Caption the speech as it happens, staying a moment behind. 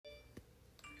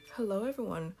Hello,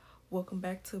 everyone. Welcome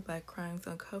back to Black Crimes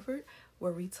Uncovered,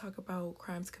 where we talk about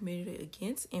crimes committed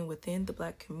against and within the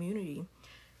Black community.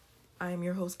 I am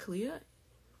your host, Kalia.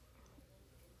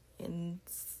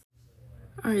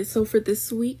 Alright, so for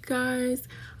this week, guys,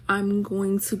 I'm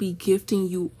going to be gifting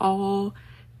you all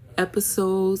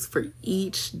episodes for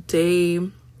each day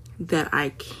that I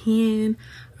can.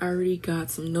 I already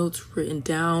got some notes written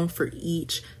down for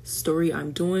each story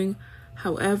I'm doing.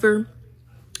 However,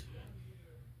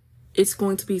 it's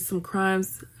going to be some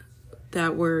crimes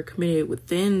that were committed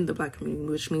within the Black community,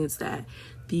 which means that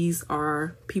these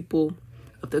are people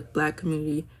of the Black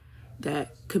community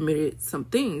that committed some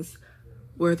things,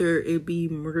 whether it be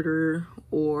murder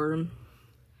or,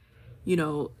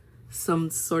 some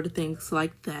sort of things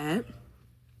like that.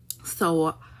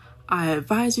 So I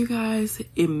advise you guys,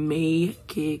 it may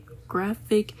get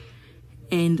graphic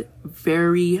and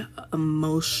very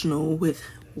emotional with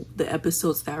the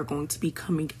episodes that are going to be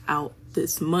coming out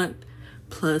this month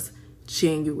plus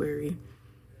January.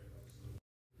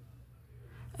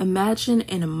 Imagine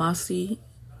animosity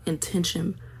and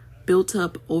tension built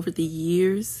up over the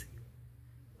years,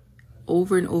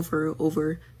 over and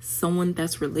over someone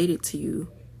that's related to you,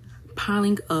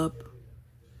 piling up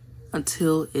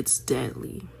until it's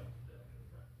deadly.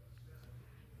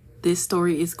 This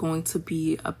story is going to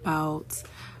be about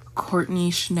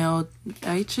Kourtney Chanel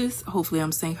Dyches, hopefully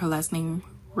I'm saying her last name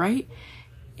right,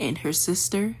 and her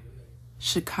sister,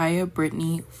 Shakaya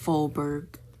Brittany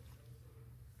Folberg.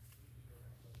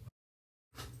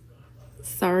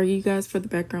 Sorry, you guys, for the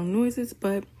background noises,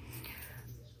 but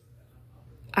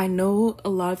I know a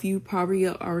lot of you probably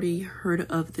already heard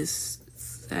of this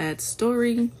sad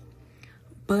story,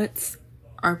 but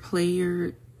our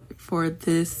player for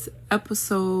this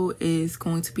episode is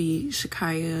going to be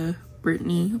Shakaya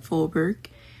Brittany Folberg,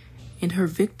 and her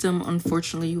victim,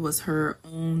 unfortunately, was her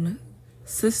own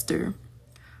sister,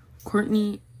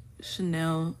 Kourtney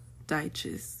Chanel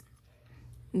Dyches.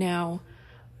 Now,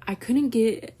 I couldn't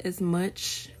get as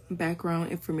much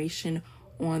background information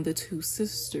on the two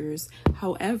sisters.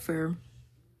 However,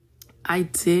 I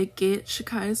did get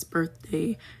Shakaya's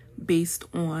birthday based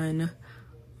on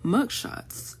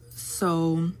mugshots.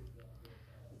 So,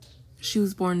 she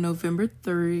was born November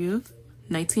 30th,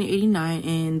 1989,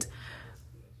 and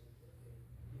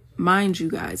mind you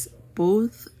guys,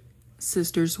 both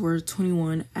sisters were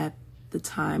 21 at the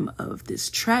time of this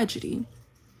tragedy.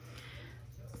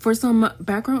 For some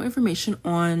background information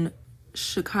on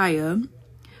Shakaya,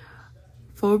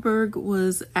 Folberg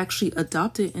was actually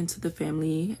adopted into the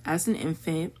family as an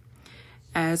infant,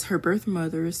 as her birth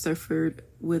mother suffered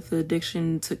with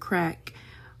addiction to crack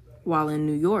while in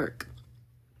New York.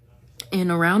 And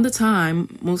around the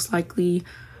time, most likely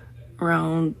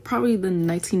around probably the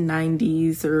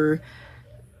 1990s or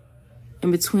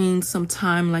in between some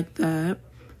time like that,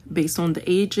 based on the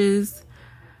ages,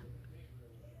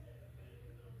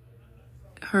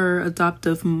 her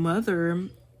adoptive mother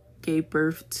gave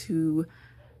birth to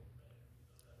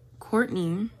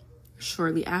Kourtney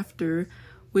shortly after,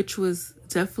 which was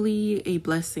definitely a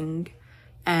blessing,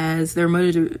 as their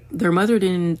mother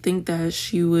didn't think that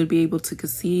she would be able to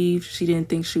conceive. She didn't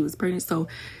think she was pregnant, so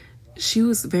she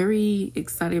was very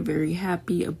excited, very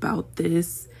happy about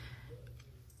this.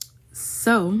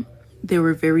 So they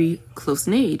were very close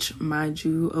in age, mind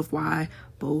you, of why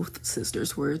both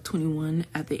sisters were 21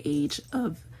 at the age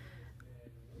of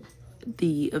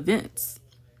the events.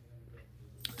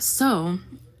 So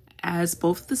as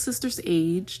both the sisters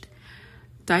aged,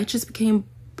 Dyches became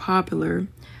popular,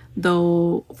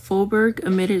 though Folberg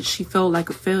admitted she felt like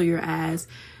a failure, as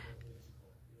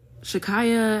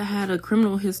Shakaya had a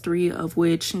criminal history, of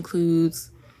which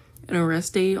includes an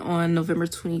arrest date on November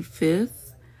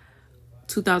 25th,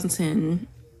 2010,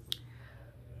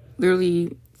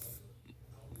 literally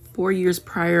 4 years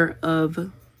prior of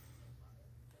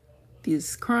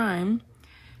this crime.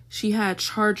 She had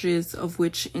charges of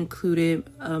which included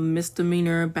a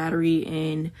misdemeanor battery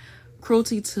and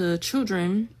cruelty to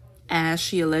children, as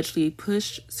she allegedly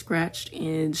pushed, scratched,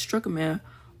 and struck a man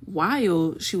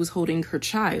while she was holding her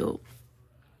child.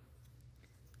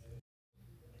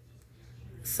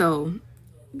 So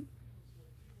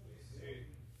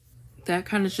that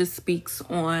kind of just speaks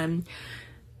on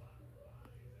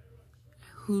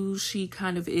who she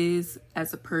kind of is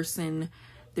as a person.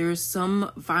 There's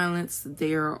some violence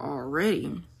there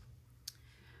already.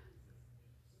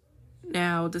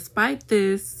 Now, despite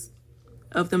this,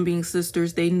 of them being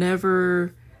sisters,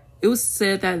 it was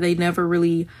said that they never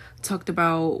really talked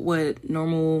about what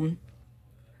normal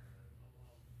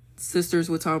sisters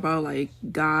would talk about, like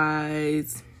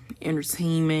guys,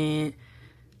 entertainment,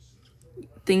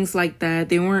 things like that.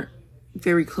 They weren't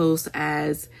very close,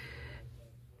 as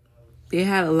they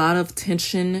had a lot of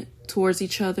tension towards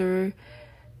each other.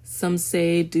 Some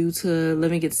say due to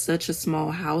living in such a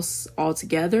small house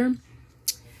altogether.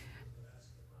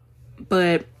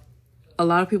 But a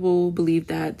lot of people believe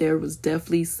that there was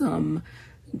definitely some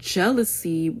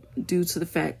jealousy due to the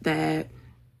fact that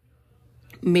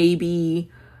maybe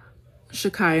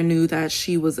Shakaya knew that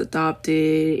she was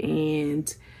adopted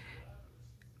and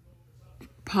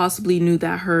possibly knew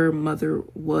that her mother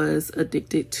was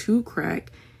addicted to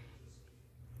crack,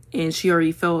 and she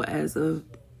already felt as a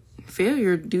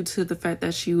failure due to the fact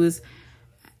that she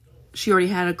already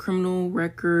had a criminal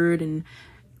record and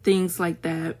things like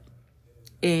that.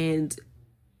 And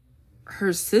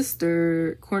her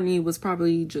sister Kourtney was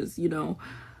probably just,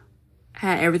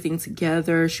 had everything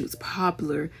together. She was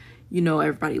popular,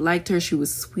 everybody liked her. She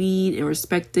was sweet and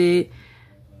respected,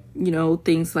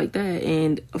 things like that.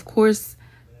 And of course,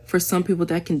 for some people,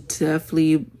 that can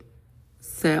definitely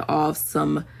set off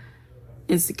some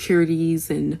insecurities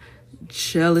and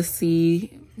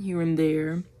jealousy here and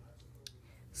there.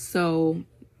 So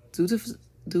due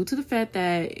to the fact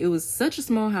that it was such a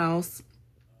small house,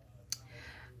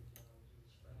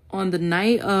 on the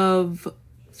night of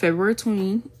February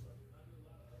 20,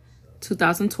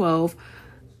 2012,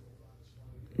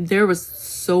 there was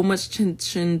so much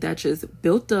tension that just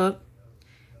built up,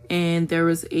 and there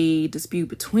was a dispute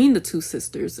between the two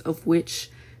sisters, of which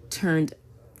turned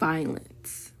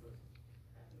violent.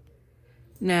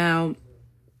 Now,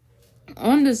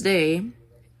 on this day,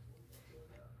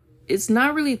 it's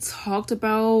not really talked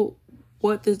about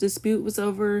what the dispute was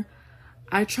over.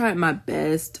 I tried my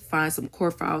best to find some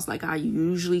court files like I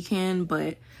usually can,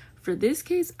 but for this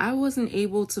case, I wasn't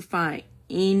able to find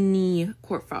any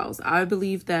court files. I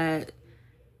believe that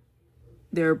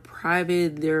they're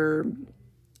private, they're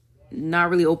not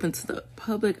really open to the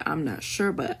public. I'm not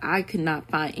sure, but I could not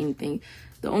find anything.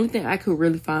 The only thing I could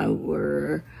really find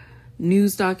were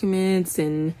news documents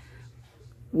and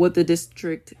what the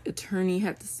district attorney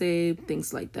had to say,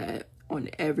 things like that. On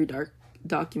every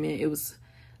document, it was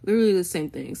literally the same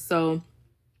thing. So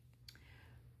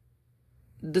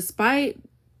despite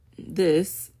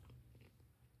this,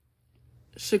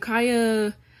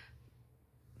 Shakaya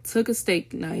took a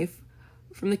steak knife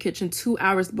from the kitchen 2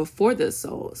 hours before the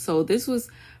assault. So this was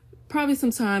probably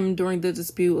sometime during the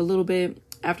dispute, a little bit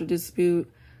after the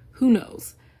dispute, who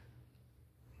knows.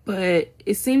 But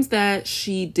it seems that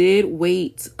she did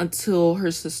wait until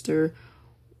her sister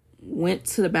went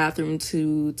to the bathroom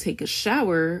to take a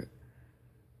shower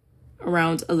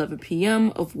around 11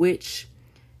 p.m., of which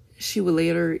she would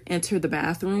later enter the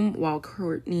bathroom while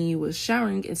Kourtney was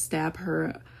showering and stab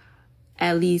her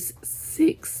at least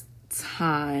 6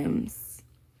 times.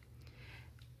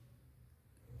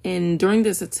 And during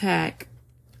this attack,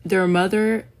 their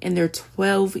mother and their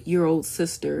 12-year-old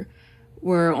sister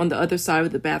were on the other side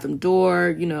of the bathroom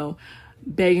door,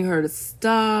 begging her to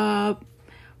stop.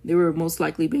 They were most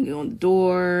likely banging on the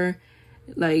door.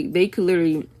 Like, they could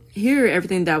literally hear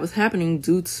everything that was happening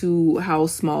due to how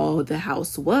small the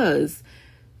house was.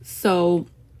 So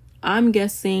I'm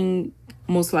guessing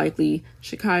most likely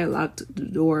Shakaya locked the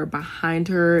door behind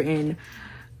her, and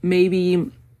maybe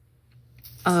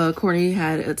Kourtney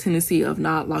had a tendency of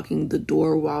not locking the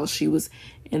door while she was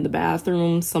in the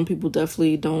bathroom. Some people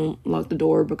definitely don't lock the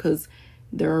door because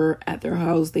they're at their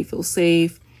house. They feel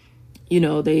safe.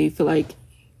 They feel like,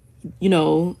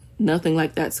 nothing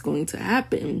like that's going to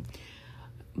happen.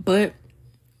 But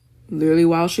literally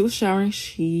while she was showering,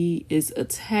 she is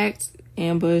attacked,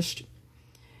 ambushed,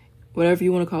 whatever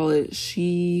you want to call it.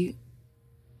 She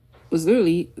was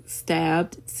literally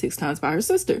stabbed 6 times by her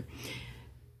sister.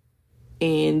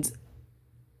 And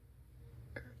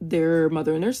their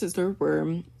mother and their sister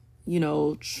were,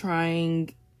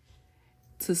 trying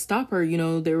to stop her.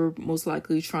 They were most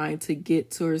likely trying to get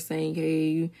to her, saying,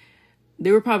 hey,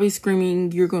 they were probably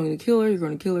screaming, you're going to kill her, you're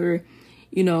going to kill her,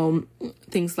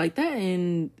 things like that.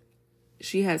 And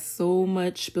she had so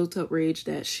much built up rage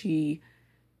that she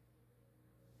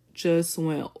just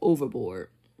went overboard.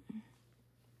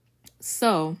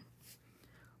 So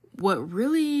what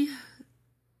really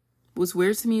was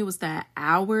weird to me was that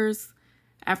hours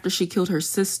after she killed her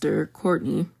sister,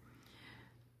 Kourtney,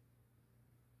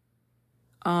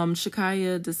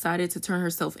 Shakaya decided to turn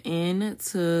herself in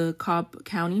to Cobb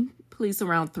County Police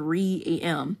around 3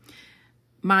 a.m.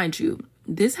 Mind you,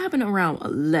 this happened around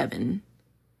 11.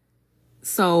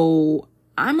 So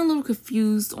I'm a little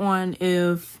confused on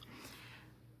if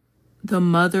the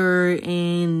mother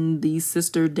and the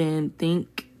sister didn't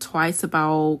think twice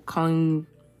about calling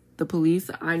the police.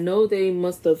 I know they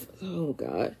must have. Oh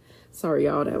God, sorry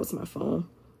y'all, that was my phone.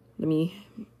 Let me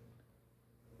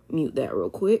mute that real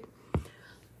quick.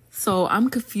 So I'm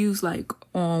confused, like,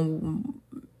 on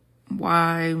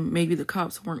why maybe the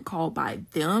cops weren't called by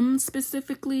them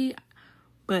specifically.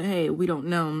 But hey, we don't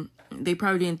know. They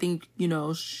probably didn't think,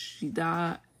 she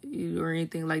died or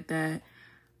anything like that.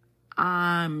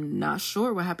 I'm not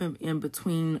sure what happened in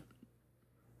between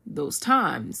those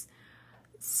times.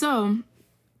 So,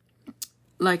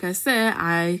 like I said,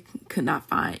 I could not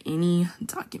find any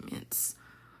documents.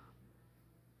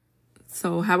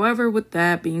 So, however, with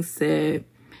that being said,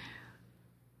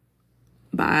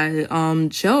 by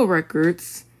jail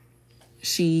records,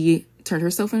 she turned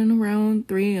herself in around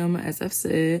 3 a.m., as I've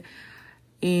said.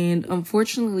 And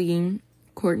unfortunately,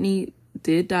 Kourtney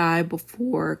did die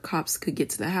before cops could get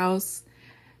to the house,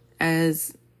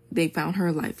 as they found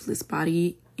her lifeless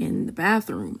body in the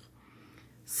bathroom.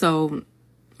 So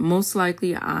most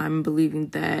likely I'm believing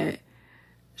that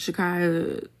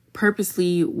Shakaya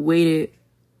purposely waited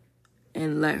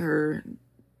and let her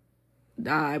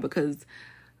die, because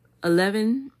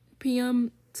 11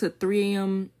 p.m. to 3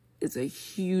 a.m. is a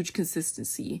huge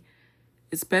consistency,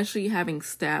 especially having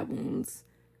stab wounds,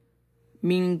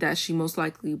 meaning that she most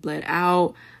likely bled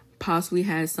out, possibly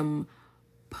had some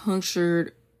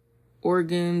punctured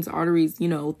organs, arteries,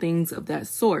 things of that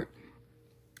sort.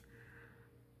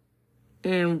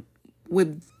 And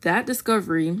with that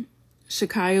discovery,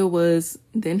 Shakaya was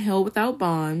then held without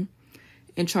bond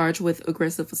and charged with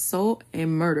aggressive assault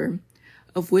and murder,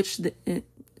 of which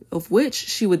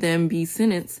she would then be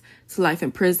sentenced to life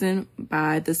in prison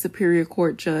by the Superior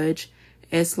Court Judge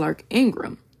S. Lark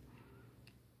Ingram,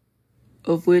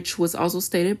 of which was also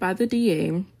stated by the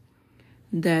DA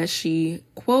that she,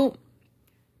 quote,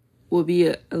 will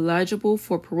be eligible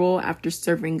for parole after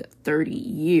serving 30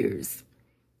 years.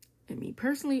 And me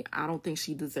personally, I don't think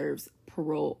she deserves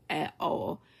parole at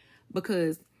all,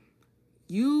 because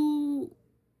you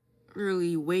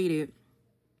really waited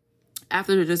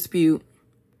after the dispute.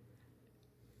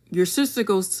 Your sister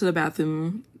goes to the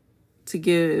bathroom to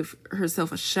give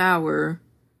herself a shower.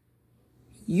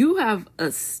 You have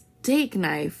a steak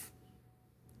knife.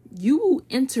 You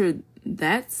enter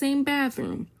that same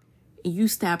bathroom and you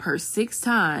stab her 6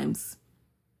 times.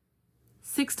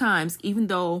 6 times, even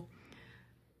though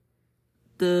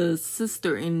the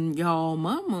sister and y'all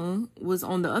mama was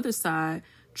on the other side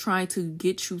trying to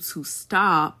get you to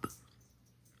stop.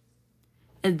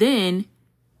 And then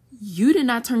you did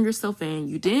not turn yourself in.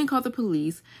 You didn't call the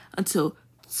police until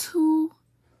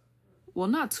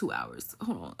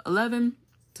 11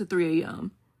 to 3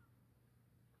 a.m.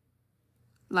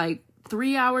 Like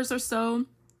 3 hours or so,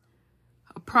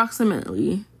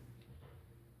 approximately.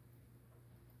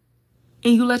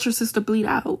 And you let your sister bleed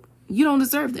out. You don't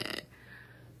deserve that.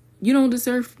 You don't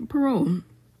deserve parole.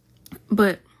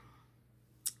 But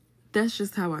that's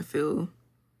just how I feel.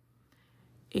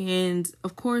 And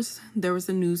of course, there was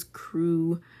a news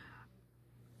crew,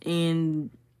 and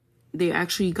they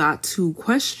actually got to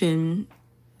question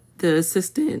the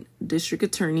assistant district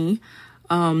attorney,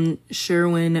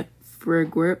 Sherwin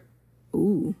Figueroa.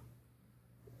 You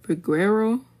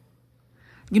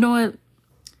know what?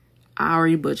 I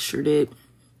already butchered it.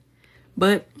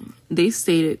 But they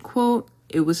stated, quote,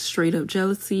 "It was straight up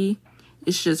jealousy.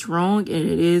 It's just wrong, and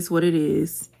it is what it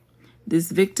is. This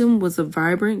victim was a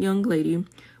vibrant young lady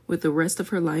with the rest of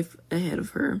her life ahead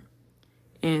of her."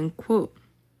 End quote.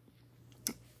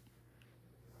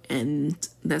 And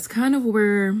that's kind of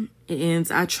where it ends.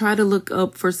 I try to look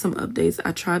up for some updates.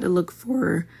 I try to look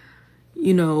for,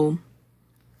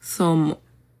 some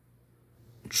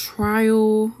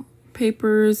trial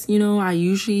papers. I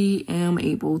usually am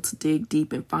able to dig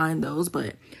deep and find those,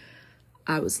 but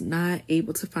I was not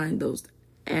able to find those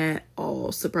at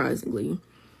all, surprisingly.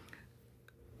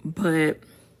 But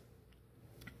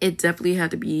it definitely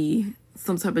had to be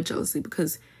some type of jealousy,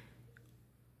 because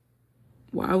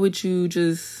why would you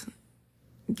just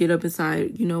get up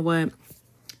inside, you know what,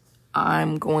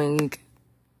 I'm going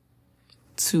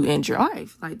to end your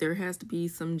life? Like, there has to be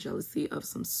some jealousy of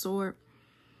some sort.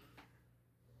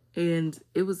 And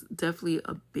it was definitely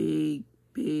a big,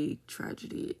 big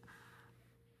tragedy.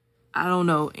 I don't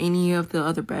know any of the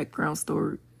other backgrounds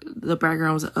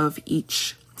of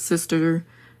each sister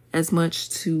as much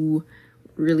to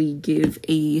really give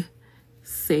a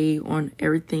say on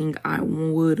everything I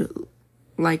would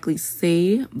likely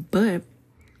say, but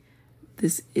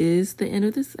this is the end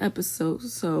of this episode.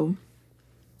 So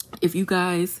if you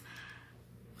guys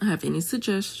have any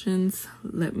suggestions,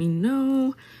 let me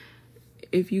know.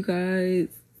 If you guys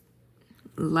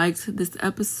liked this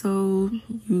episode,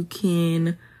 you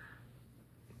can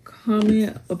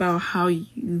comment about how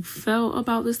you felt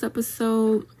about this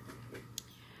episode.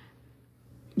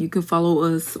 You can follow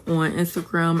us on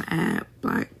Instagram at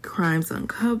Black Crimes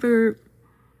Uncovered.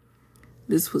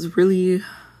 This was really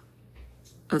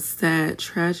a sad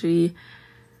tragedy,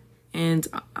 and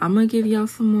I'm gonna give y'all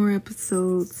some more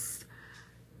episodes,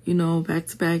 you know, back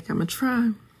to back. I'm gonna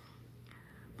try.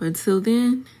 But until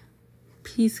then,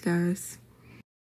 peace, guys.